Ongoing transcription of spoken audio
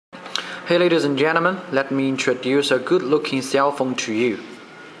Hey ladies and gentlemen, let me introduce a good-looking cell phone to you.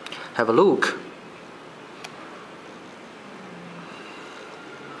 Have a look.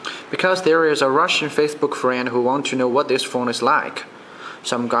 Because there is a Russian Facebook friend who wants to know what this phone is like,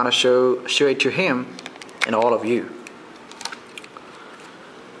 so I'm gonna show it to him and all of you.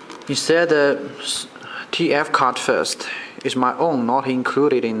 Instead, the TF card first is my own, not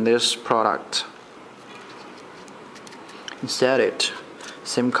included in this product. Insert it.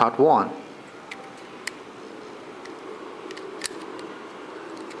 SIM card 1.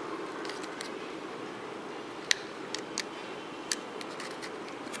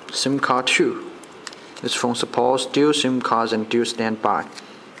 SIM card 2. This phone supports dual SIM cards and dual standby.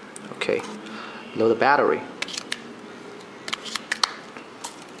 Okay, load the battery.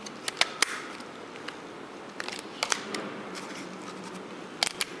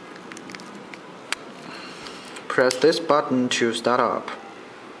 Press this button to start up.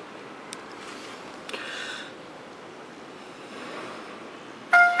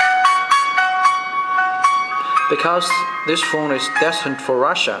 Because this phone is destined for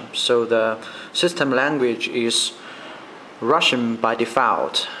Russia, so the system language is Russian by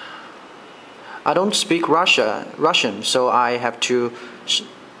default. I don't speak Russian, so I have to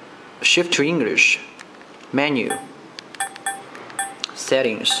shift to English. Menu,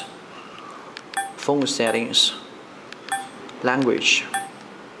 settings, phone settings, language,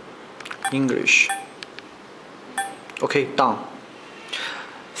 English. Okay, done.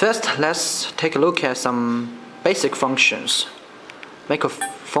 First, let's take a look at some basic functions. Make a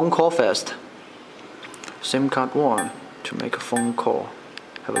phone call first. SIM card 1 to make a phone call.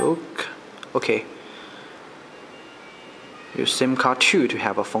 Have a look. Okay. Use SIM card 2 to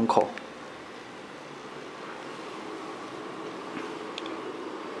have a phone call.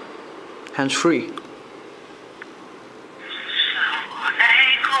 Hands-free.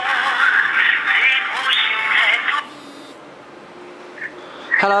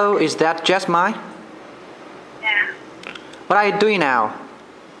 Hello, is that Jasmine? Yeah. What are you doing now?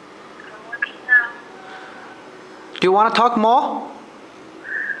 I'm working now. Do you want to talk more?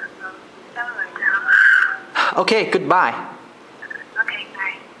 Okay, goodbye. Okay,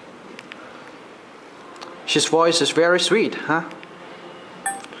 bye. His voice is very sweet, huh?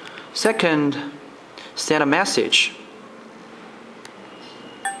 Second, send a message.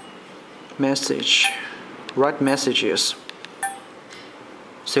 Write messages.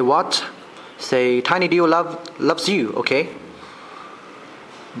 Say what? Say Tiny Dio loves you, okay?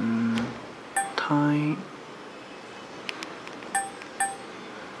 Tiny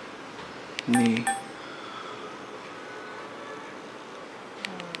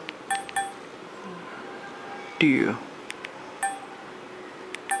Dio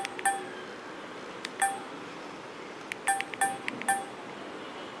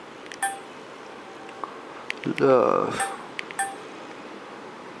love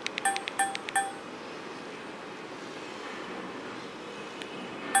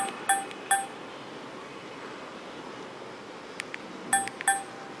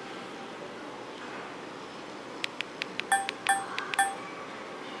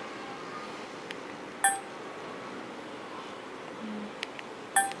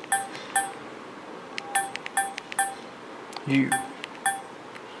you.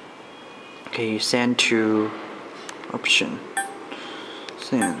 Okay, send to option.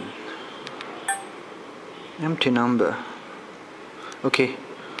 Send. Empty number. Okay.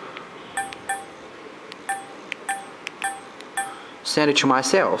 Send it to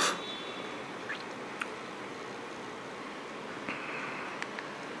myself.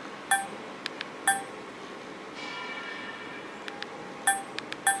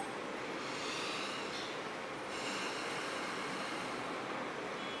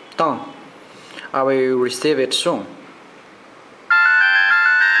 Done. I will receive it soon.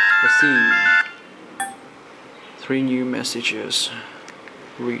 Let's see. 3 new messages.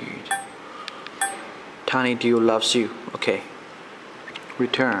 Read. Tiny Dio loves you. Okay.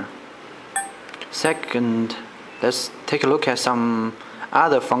 Return. Second, let's take a look at some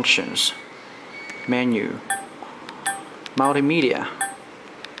other functions. Menu. Multimedia.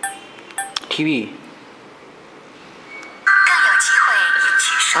 TV.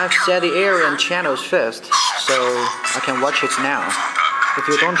 I've set the area and channels first, so I can watch it now. If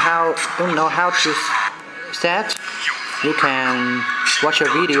you don't know how to set, you can watch a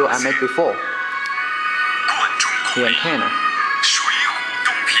video I made before. The antenna.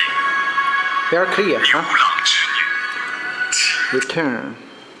 Very clear, huh? Return.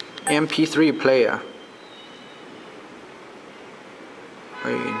 MP3 player.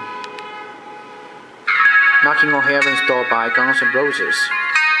 Wait. Knocking on Heaven's Door by Guns N' Roses.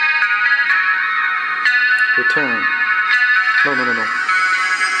 Return. No.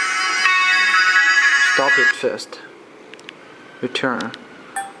 Stop it first. Return.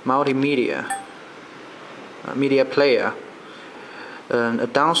 Multimedia. Media player. A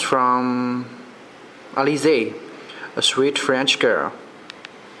dance from Alizée, a sweet French girl.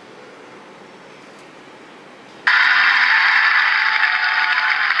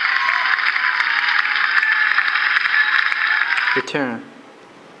 Return.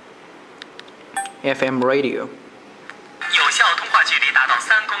 FM radio.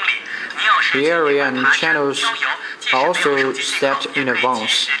 The area and channels are also set in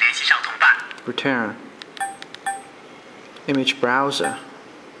advance. Return. Image browser.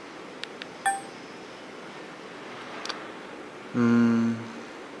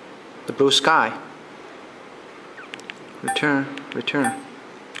 The blue sky. Return.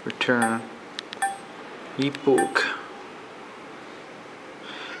 Ebook.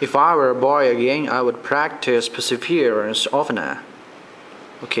 If I were a boy again, I would practice perseverance oftener.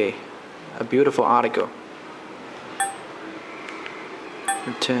 Okay, a beautiful article.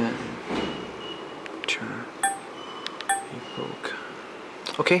 Return. Ebook.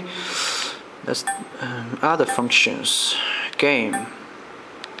 Okay, that's other functions. Game.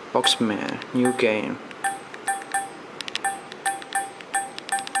 Boxman. New game.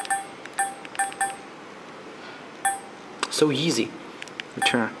 So easy.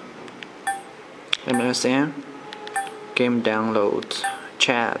 Return. MSN. Game download.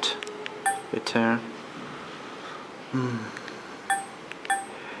 Chat. Return.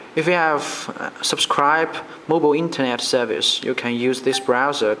 If you have subscribed mobile internet service, you can use this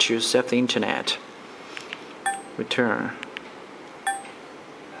browser to surf the internet. Return.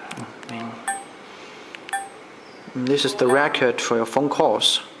 This is the record for your phone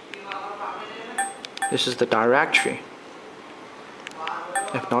calls. This is the directory.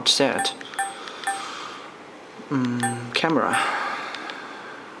 If not set. Camera.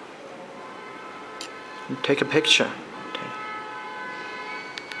 Take a picture.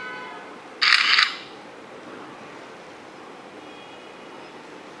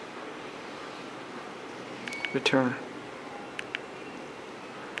 Return.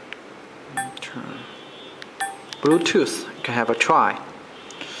 Bluetooth. You can have a try.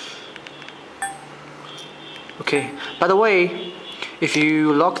 Okay. By the way, if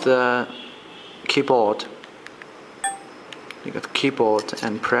you lock the keyboard, you got the keyboard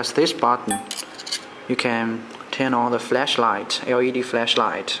and press this button, you can turn on the flashlight, LED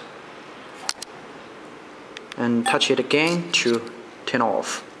flashlight, and touch it again to turn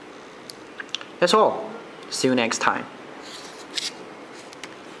off. That's all. See you next time.